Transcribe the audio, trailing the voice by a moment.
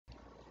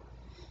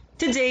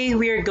Today,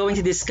 we are going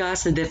to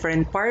discuss the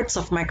different parts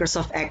of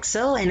Microsoft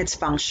Excel and its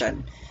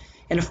function.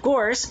 And of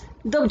course,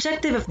 the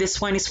objective of this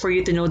one is for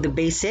you to know the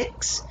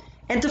basics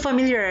and to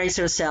familiarize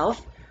yourself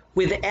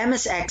with the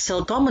MS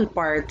Excel common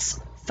parts,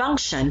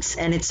 functions,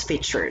 and its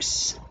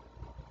features.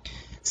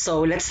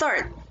 So let's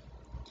start.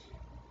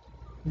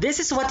 This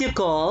is what you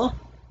call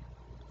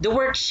the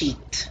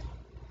worksheet.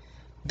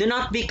 Do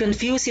not be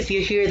confused if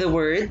you hear the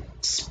word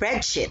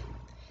spreadsheet,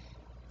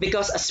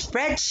 because a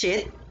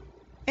spreadsheet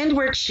and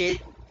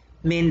worksheet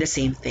mean the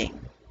same thing.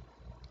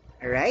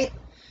 Alright?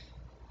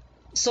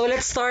 So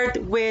let's start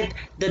with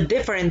the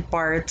different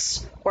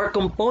parts or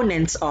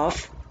components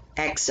of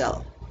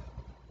Excel.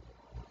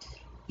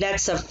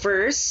 Let's have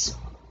first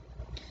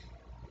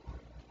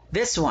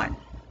this one.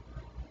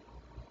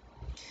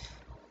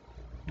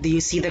 Do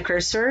you see the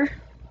cursor?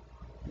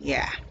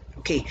 Yeah.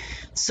 Okay.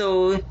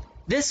 So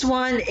this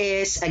one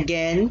is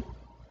again,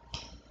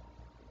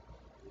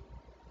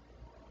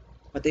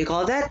 what do you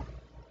call that?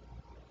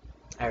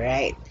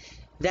 Alright.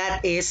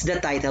 That is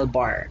the title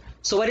bar.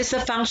 So what is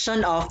the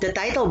function of the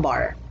title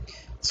bar?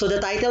 So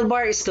the title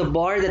bar is the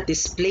bar that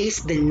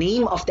displays the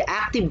name of the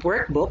active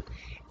workbook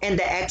and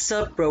the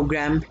Excel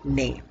program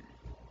name.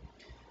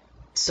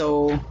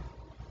 So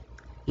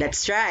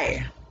let's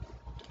try.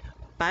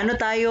 Paano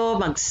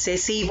tayo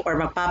mag-save or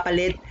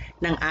magpapalit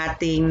ng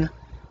ating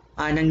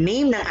ng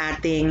name ng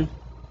ating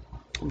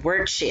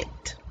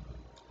worksheet?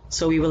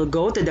 So we will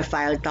go to the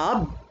File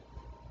tab.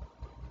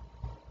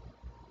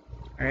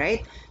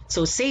 Alright,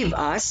 so save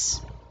as.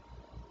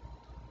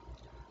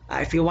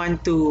 If you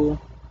want to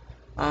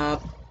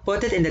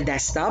put it in the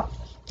desktop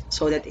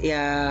so that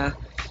you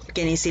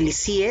can easily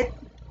see it.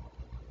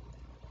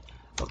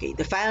 Okay,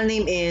 the file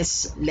name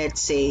is, let's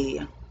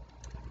say,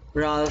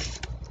 Ralph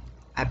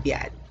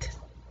Abiad.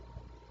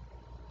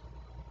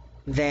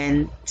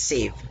 Then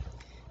save.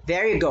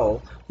 There you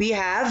go. We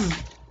have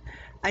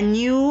a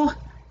new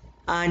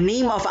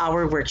name of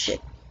our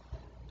worksheet.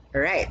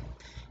 Alright,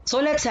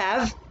 so let's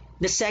have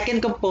the second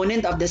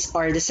component of this,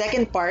 or the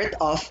second part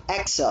of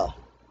Excel.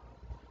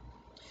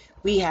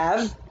 We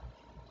have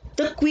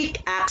the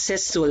quick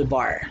access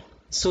toolbar.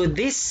 So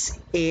this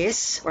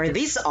is, or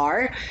these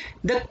are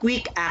the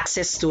quick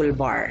access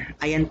toolbar.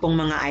 Ayan pong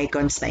mga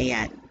icons na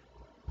iyan.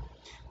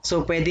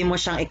 So pwede mo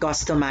siyang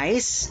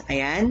i-customize.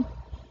 Ayan.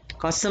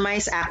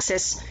 Customize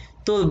access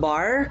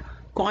toolbar.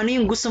 Kung ano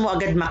yung gusto mo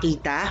agad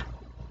makita,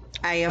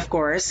 ay of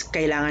course,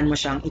 kailangan mo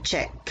siyang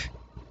i-check.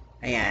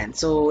 Ayan.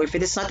 So, if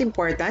it is not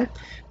important,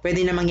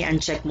 pwede namang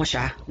i-uncheck mo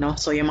siya, no?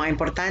 So, yung mga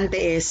importante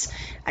is,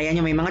 ayan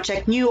yung may mga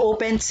check, new,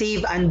 open,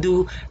 save,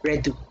 undo,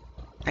 redo.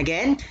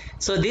 Again,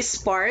 so this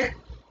part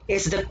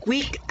is the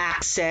quick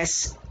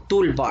access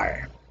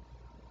toolbar.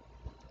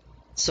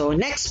 So,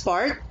 next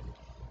part,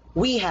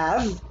 we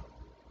have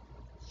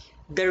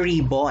the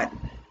ribbon.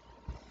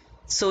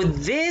 So,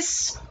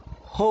 this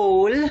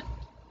whole,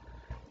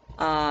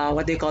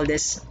 what do you call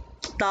this?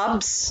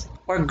 Tabs,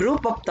 or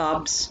group of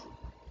tabs,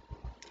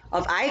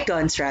 of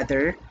icons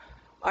rather,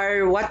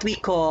 are what we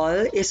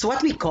call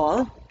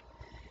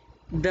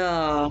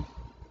the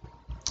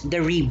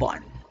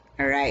ribbon.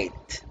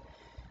 Alright.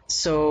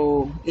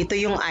 So, ito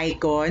yung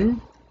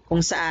icon kung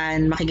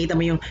saan makikita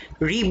mo yung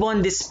ribbon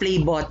display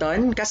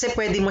button, kasi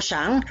pwede mo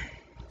siyang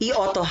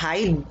i-auto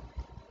hide,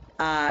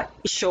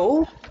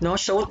 show, no?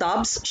 Show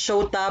tabs,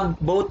 show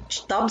tab, both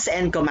tabs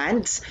and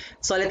commands.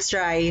 So let's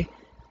try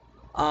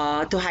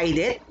to hide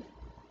it.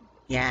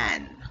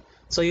 Yan.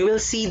 So you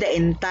will see the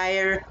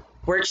entire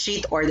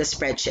worksheet or the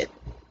spreadsheet.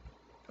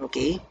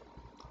 Okay?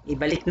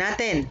 Ibalik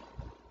natin.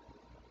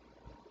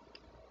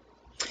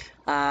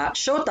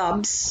 Show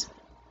tabs.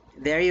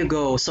 There you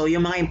go. So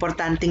yung mga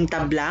importanteng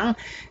tab lang,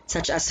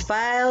 such as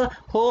File,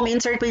 Home,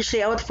 Insert Page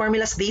Layout,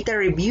 Formulas, Data,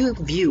 Review,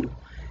 View.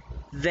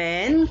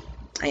 Then,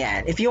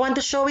 ayan, if you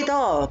want to show it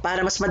all,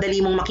 para mas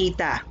madali mong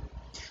makita,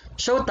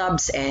 show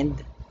tabs and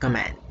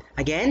command.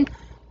 Again,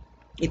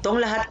 itong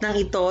lahat ng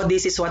ito,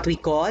 this is what we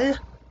call,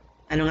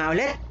 ano nga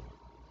ulit?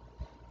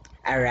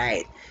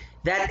 Alright,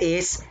 that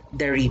is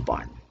the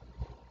ribbon.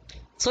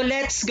 So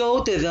let's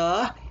go to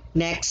the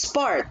next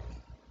part.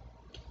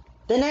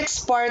 The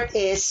next part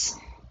is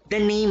the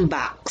name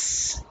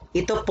box.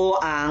 Ito po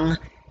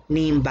ang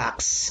name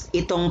box,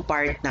 itong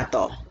part na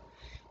to.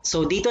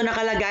 So dito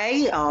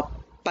nakalagay,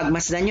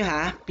 pagmasdan nyo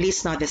ha,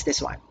 please notice this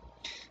one.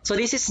 So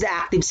this is the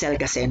active cell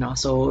kasi, no?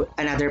 So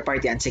another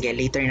part yan. Sige,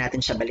 later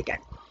natin siya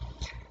balikan.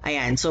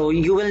 Ayan, so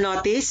you will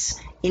notice,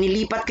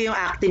 inilipat ko yung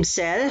active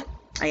cell.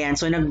 Ayan,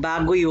 so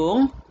nagbago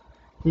yung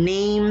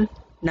name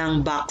ng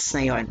box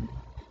na yon.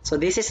 So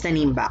this is the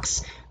name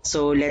box.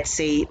 So let's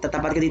say,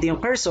 tatapat ko dito yung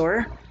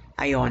cursor.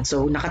 Ayun,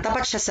 so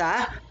nakatapat siya sa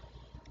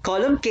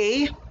column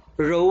K,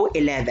 row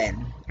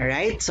 11.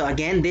 Alright, so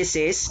again, this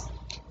is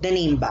the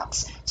name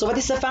box. So what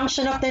is the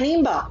function of the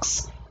name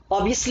box?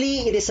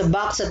 Obviously, it is a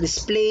box that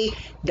display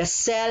the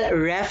cell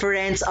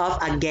reference of,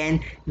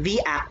 again, the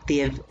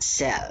active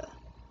cell.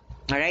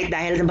 Alright,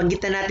 dahil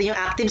nabanggit na natin yung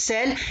active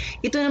cell,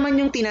 ito naman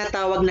yung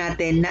tinatawag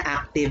natin na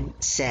active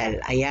cell.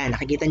 Ayan,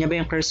 nakikita niyo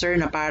ba yung cursor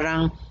na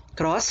parang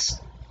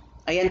cross?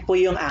 Ayan po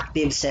yung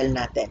active cell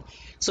natin.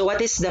 So what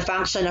is the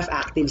function of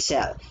active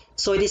cell?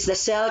 So it is the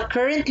cell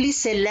currently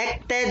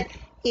selected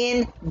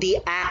in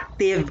the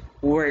active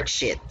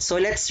worksheet.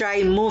 So let's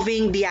try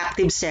moving the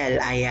active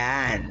cell.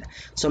 Ayan.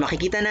 So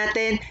makikita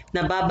natin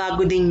na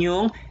babago din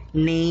yung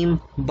name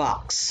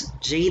box.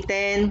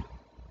 J10,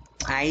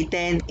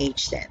 I10,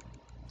 H10.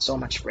 So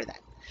much for that.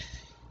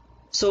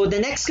 So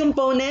the next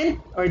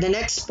component or the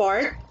next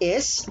part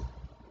is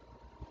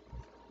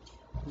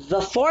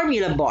the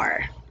formula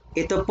bar.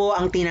 Ito po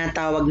ang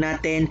tinatawag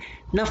natin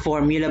na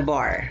formula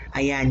bar.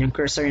 Ayan, yung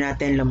cursor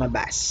natin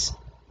lumabas.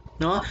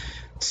 No?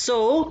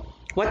 So,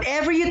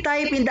 whatever you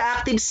type in the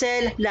active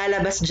cell,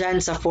 lalabas dyan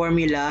sa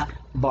formula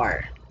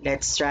bar.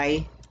 Let's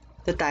try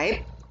to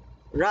type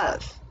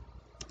Ralph.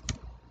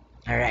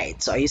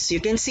 Alright, so as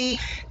you can see,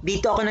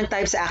 dito ako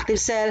nag-type sa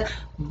active cell,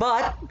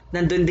 but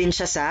nandun din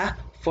siya sa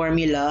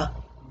formula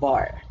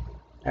bar.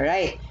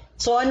 Alright,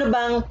 so ano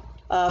bang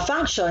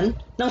function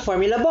ng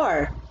formula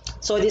bar?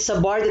 So it is a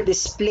bar that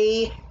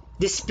displays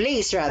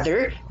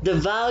the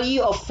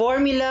value of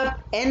formula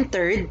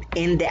entered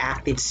in the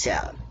active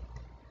cell.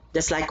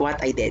 Just like what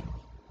I did.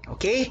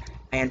 Okay?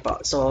 Ayan po.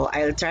 So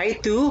I'll try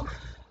to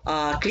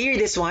clear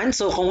this one.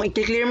 So kung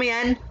i-clear mo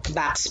yan,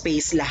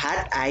 backspace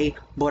lahat ay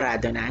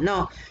borado na.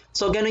 No?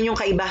 So ganun yung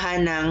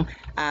kaibahan ng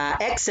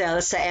Excel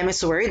sa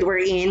MS Word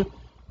wherein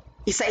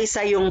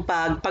isa-isa yung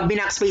pag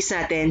binackspace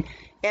natin,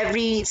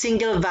 every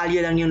single value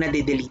lang yung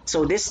nade-delete.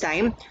 So this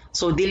time,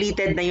 so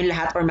deleted na yung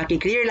lahat or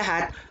makiklear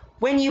lahat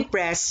when you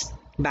press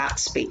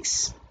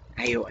backspace.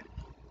 Ayun.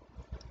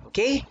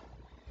 Okay?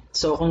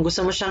 So kung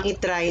gusto mo siyang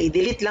i-try,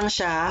 i-delete lang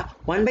siya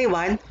one by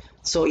one.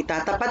 So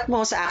itatapat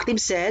mo sa active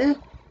cell,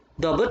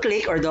 double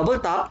click or double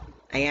tap.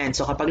 Ayan.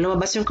 So kapag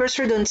lumabas yung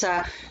cursor dun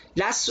sa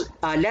last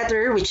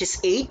letter which is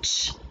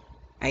H,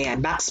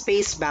 ayan,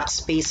 backspace,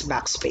 backspace,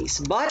 backspace.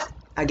 But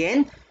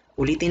again,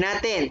 ulitin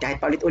natin,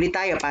 kahit paulit-ulit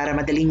tayo para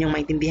madali niyong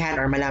maintindihan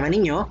or malaman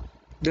ninyo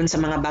dun sa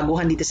mga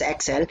baguhan dito sa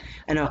Excel.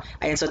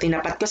 Ayan, so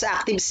tinapat ko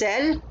sa active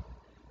cell.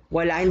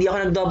 Wala, hindi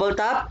ako nag-double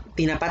tap.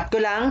 Tinapat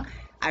ko lang.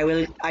 I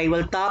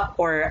will tap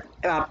or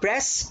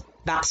press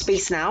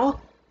backspace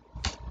now.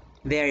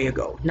 There you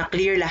go.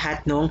 Na-clear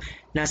lahat nung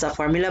nasa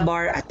formula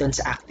bar at dun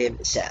sa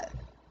active cell.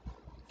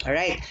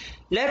 Alright,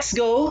 let's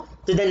go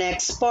to the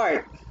next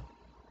part.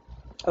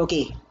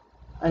 Okay.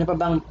 Ano pa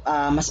bang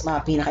mas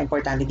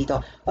pinaka-importante dito?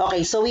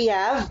 Okay, so we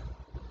have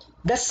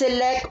the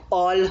select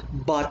all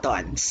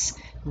buttons.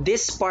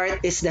 This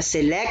part is the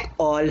select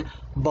all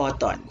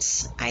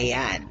buttons.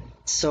 Ayan.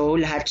 So,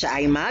 lahat siya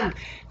ay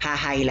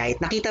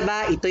mag-highlight. Nakita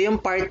ba? Ito yung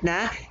part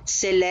na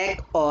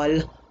select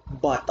all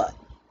button.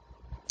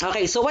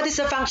 Okay, so what is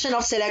the function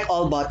of select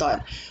all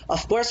button?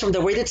 Of course, from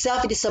the word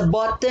itself, it is a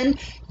button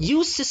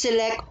used to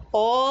select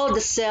all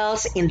the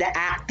cells in the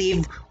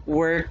active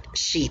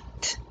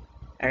worksheet.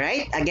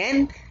 Alright,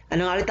 again,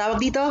 ano nga tawag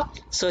dito?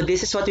 So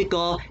this is what we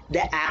call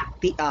the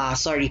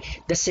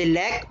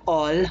select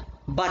all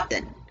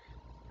button.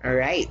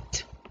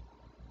 Alright.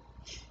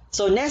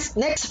 So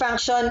next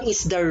function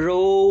is the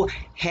row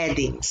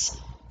headings.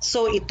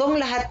 So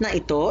itong lahat na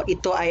ito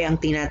ay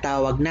ang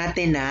tinatawag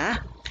natin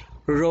na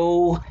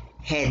row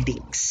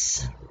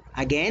headings.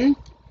 Again,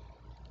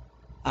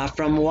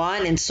 from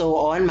 1 and so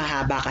on,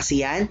 mahaba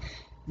kasi yan.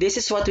 This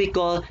is what we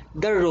call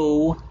the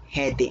row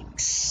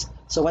headings.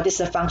 So what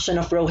is the function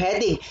of row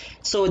heading?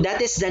 So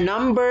that is the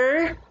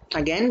number,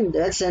 again,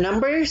 that's the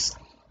numbers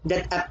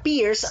that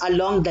appears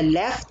along the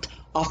left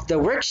of the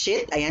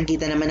worksheet. Ayan,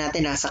 kita naman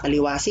natin nasa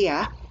kaliwa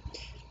siya.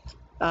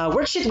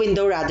 Worksheet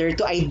window rather,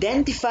 to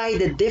identify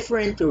the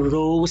different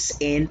rows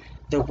in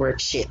the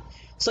worksheet.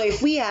 So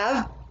if we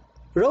have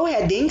row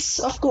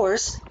headings, of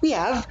course, we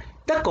have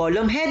the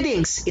column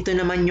headings. Ito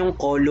naman yung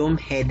column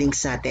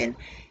headings natin.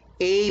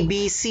 A,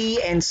 B,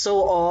 C, and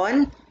so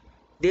on.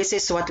 This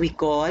is what we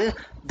call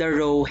the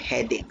row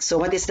heading.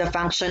 So what is the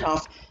function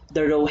of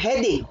the row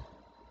heading?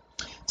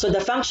 So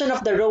the function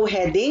of the row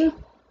heading,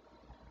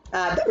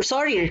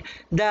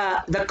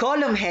 the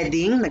column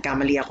heading,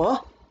 nagkamali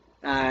ako.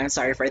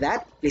 Sorry for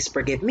that. Please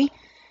forgive me.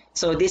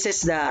 So this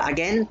is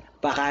again,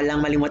 baka lang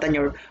malimutan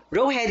your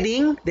row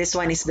heading. This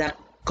one is the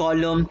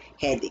column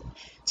heading.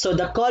 So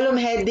the column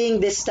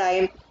heading this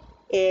time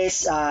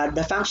is,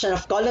 the function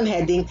of column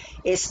heading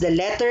is the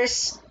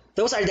letters.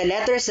 Those are the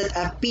letters that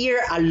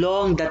appear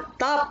along the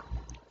top,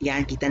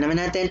 yan, kita naman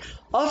natin,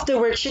 of the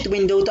worksheet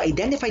window to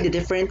identify the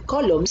different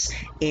columns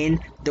in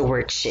the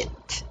worksheet.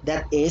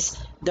 That is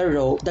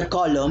the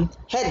column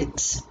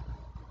headings.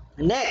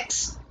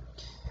 Next,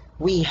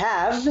 we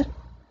have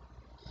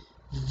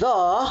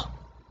the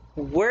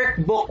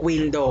workbook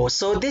window.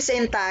 So this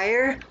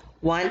entire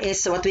one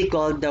is what we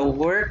call the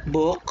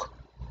workbook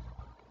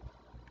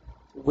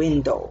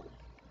window.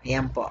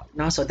 Ayan po,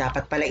 no? So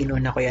dapat pala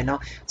inuna ko yan, no?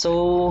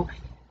 So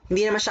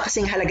hindi naman siya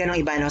kasing halaga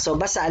ng iba, no? So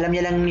basta alam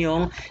niya lang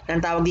yung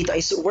ang tawag dito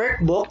is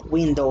workbook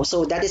window.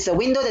 So that is the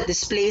window that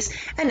displays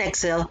an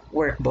Excel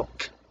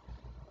workbook.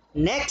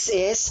 Next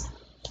is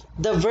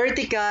the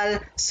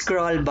vertical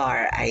scroll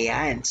bar.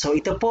 Ayan. So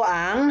ito po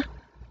ang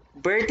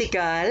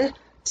vertical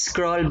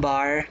scroll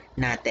bar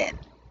natin.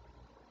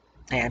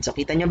 Ayan, so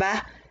kita nyo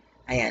ba?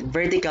 Ayan,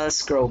 vertical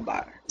scroll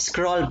bar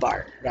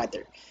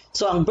rather.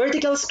 So ang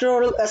vertical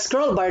scroll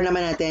bar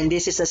naman natin,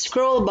 this is a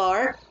scroll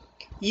bar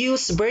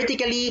used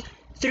vertically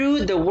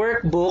through the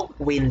workbook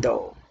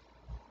window.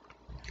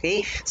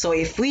 Okay, so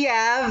if we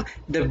have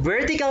the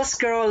vertical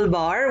scroll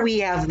bar, we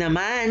have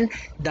naman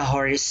the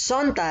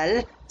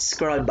horizontal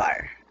scroll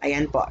bar.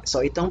 Ayan po.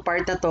 So itong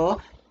part na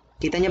to,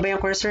 kita niyo ba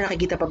yung cursor?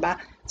 Nakikita pa ba?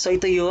 So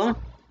ito yung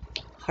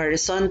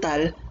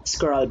horizontal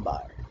scroll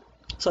bar.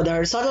 So the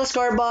horizontal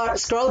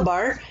scroll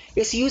bar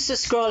is used to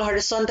scroll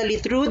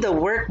horizontally through the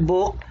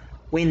workbook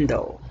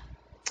window.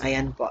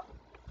 Ayan po.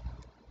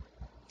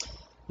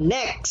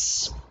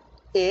 Next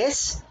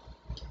is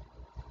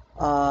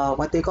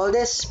what do you call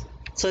this?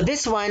 So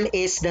this one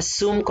is the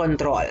zoom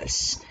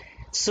controls.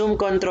 Zoom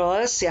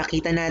controls,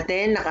 kita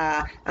natin,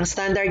 ang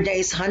standard niya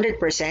is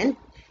 100%.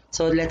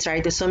 So let's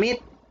try to zoom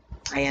it.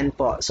 Ayan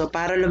po. So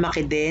para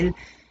lumaki din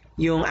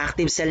yung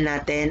active cell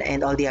natin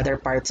and all the other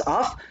parts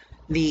of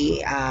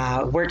the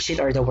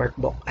worksheet or the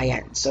workbook.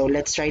 Ayan. So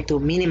let's try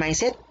to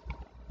minimize it.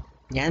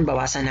 Ayan,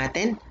 bawasan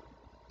natin.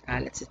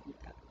 Ayan,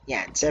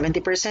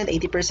 70%,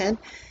 80%.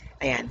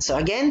 Ayan. So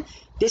again,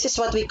 this is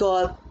what we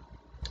call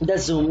the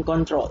zoom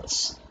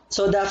controls.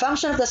 So the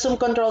function of the zoom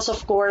controls,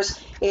 of course,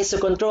 is the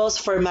controls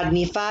for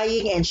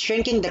magnifying and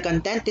shrinking the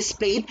content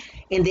displayed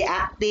in the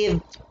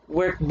active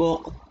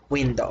workbook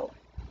window.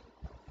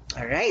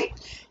 Alright.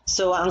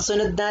 So ang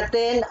sunod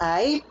natin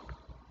ay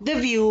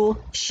the view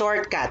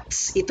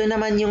shortcuts. Ito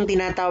naman yung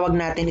tinatawag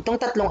natin. Itong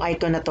tatlong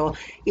icon na to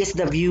is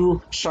the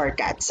view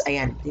shortcuts.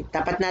 Ayan.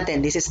 Tapat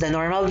natin. This is the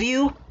normal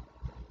view,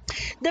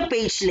 the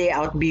page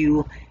layout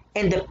view,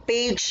 and the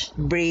page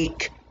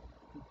break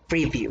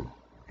preview.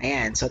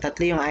 Ayan. So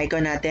tatlo yung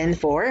icon natin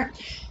for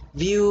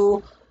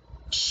view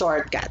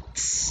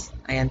shortcuts.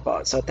 Ayan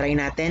po. So try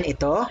natin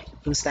ito,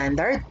 yung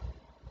standard.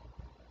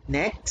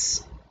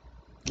 Next.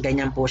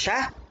 Ganyan po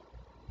siya.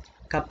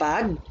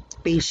 Kapag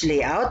page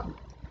layout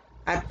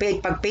at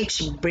pag page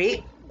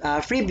break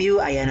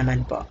preview, ayan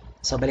naman po.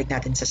 So balik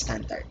natin sa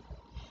standard.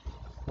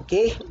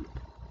 Okay?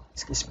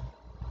 Excuse me.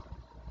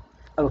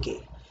 Okay.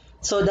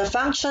 So the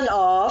function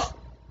of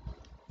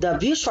the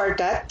view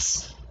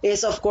shortcuts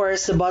is, of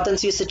course, the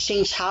buttons used to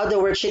change how the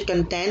worksheet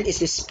content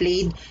is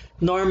displayed: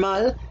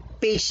 normal,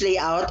 page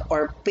layout,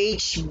 or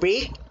page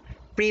break,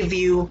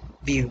 preview,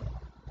 view.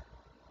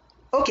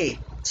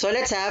 Okay, so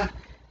let's have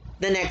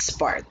the next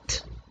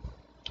part.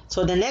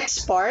 So the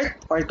next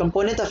part or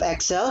component of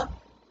Excel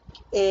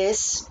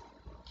is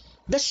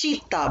the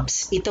sheet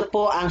tabs. Ito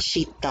po ang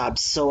sheet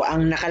tabs. So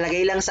ang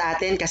nakalagay lang sa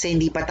atin kasi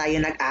hindi pa tayo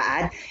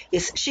nag-a-add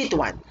is sheet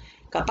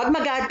 1. Kapag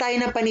mag-a-add tayo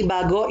ng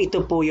panibago,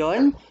 ito po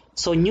yon.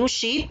 So new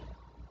sheet,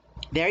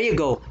 there you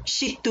go.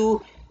 Sheet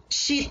 2,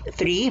 sheet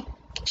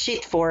 3,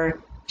 sheet 4,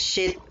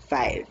 sheet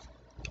 5.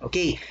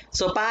 Okay,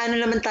 so paano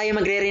naman tayo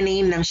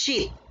magre-rename ng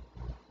sheet?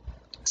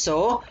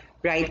 So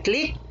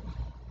right-click,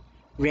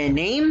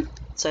 rename.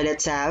 So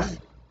let's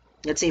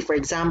say for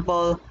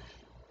example,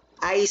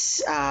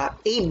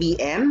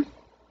 ABM.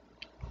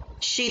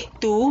 Sheet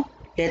 2,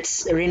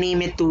 let's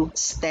rename it to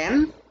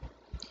STEM.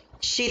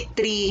 Sheet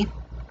 3,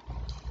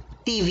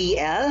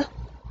 TVL.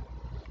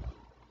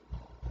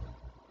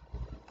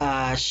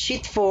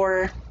 Sheet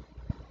 4,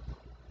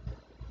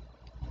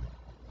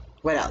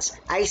 what else?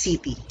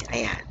 ICT.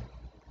 Ayan.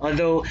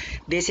 Although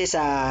this is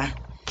a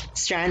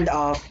strand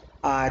of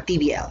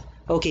TVL.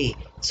 Okay,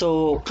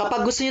 so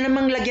kapag gusto nyo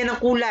namang lagyan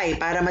ng kulay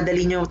para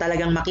madali nyo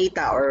talagang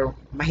makita or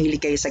mahilig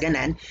kayo sa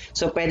ganan,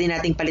 so pwede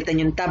nating palitan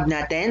yung tab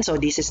natin. So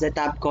this is the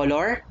tab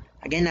color.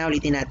 Again, na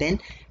ulitin natin.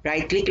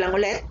 Right click lang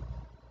ulit.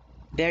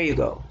 There you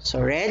go.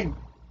 So red,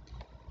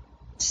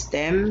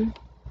 STEM,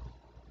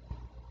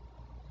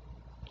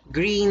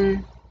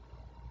 green,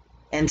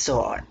 and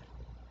so on.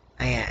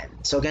 Ayan.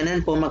 So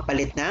ganun po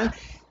magpalit ng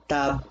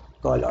tab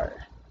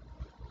color.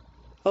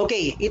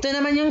 Okay, ito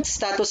naman yung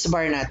status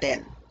bar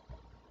natin.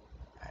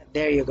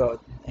 There you go.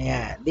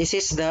 Ayan. This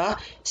is the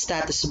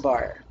status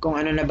bar. Kung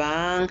ano na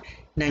bang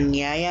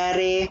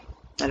nangyayari.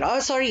 Oh,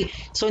 sorry.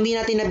 So, hindi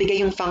natin nabigay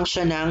yung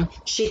function ng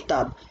sheet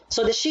tab.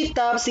 So, the sheet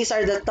tabs, these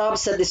are the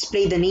tabs that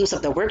display the names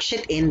of the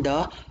worksheet in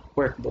the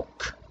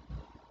workbook.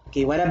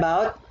 Okay, what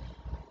about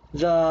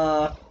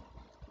the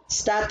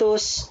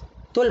status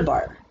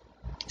toolbar?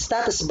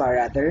 Status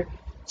bar, rather.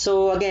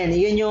 So, again,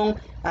 yun yung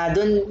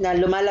dun na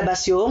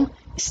lumalabas yung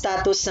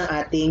status ng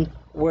ating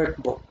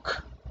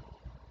workbook.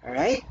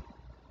 Alright?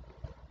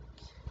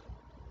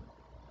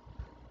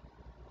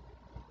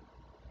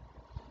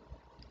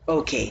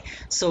 Okay,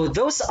 so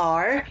those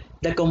are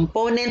the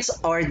components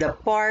or the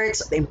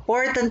parts, the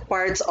important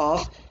parts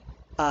of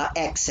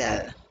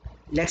Excel.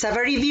 Let's have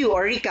a review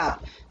or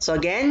recap. So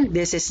again,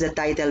 this is the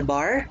title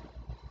bar.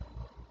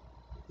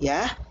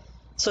 Yeah.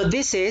 So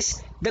this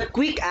is the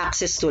quick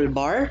access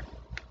toolbar.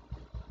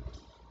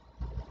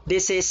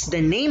 This is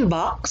the name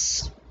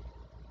box.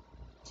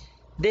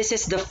 This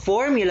is the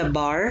formula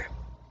bar.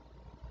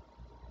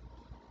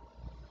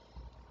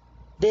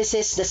 This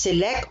is the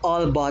select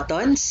all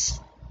buttons.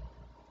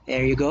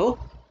 There you go.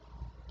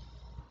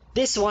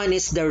 This one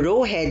is the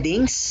row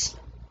headings.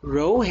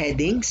 row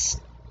headings.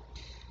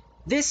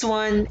 This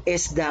one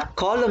is the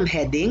column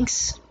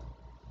headings.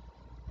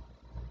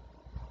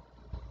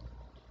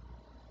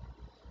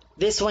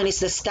 This one is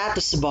the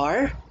status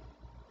bar.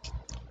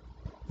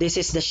 This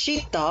is the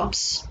sheet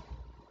tabs.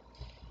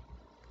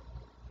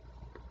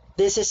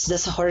 This is the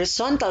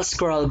horizontal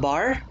scroll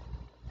bar.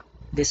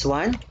 This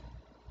one.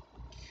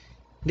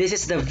 This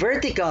is the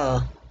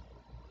vertical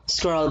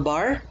scroll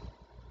bar.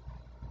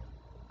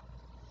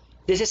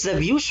 This is the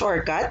view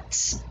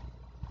shortcuts.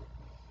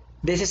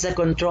 This is the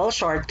control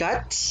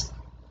shortcuts.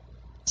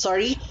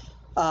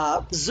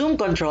 Zoom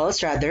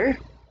controls rather.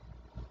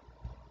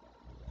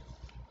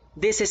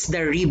 This is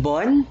the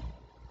ribbon.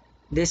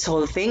 This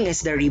whole thing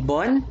is the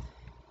ribbon.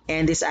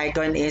 And this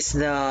icon is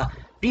the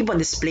ribbon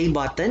display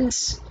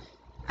buttons.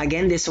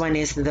 Again, this one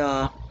is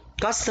the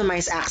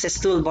customize access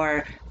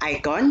toolbar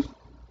icon.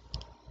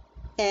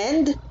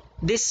 And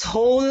this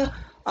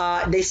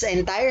this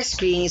entire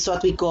screen is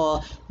what we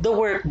call the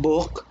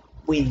workbook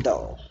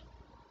window.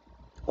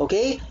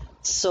 Okay,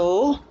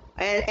 so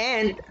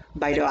and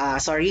by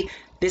the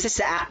this is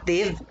the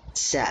active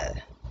cell.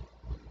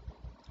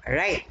 All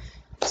right,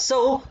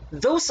 so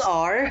those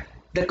are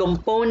the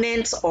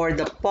components or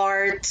the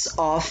parts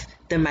of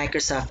the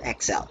Microsoft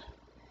Excel.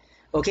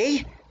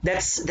 Okay,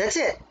 that's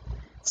it.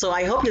 So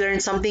I hope you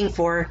learned something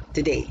for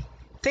today.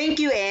 Thank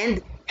you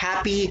and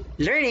happy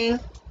learning.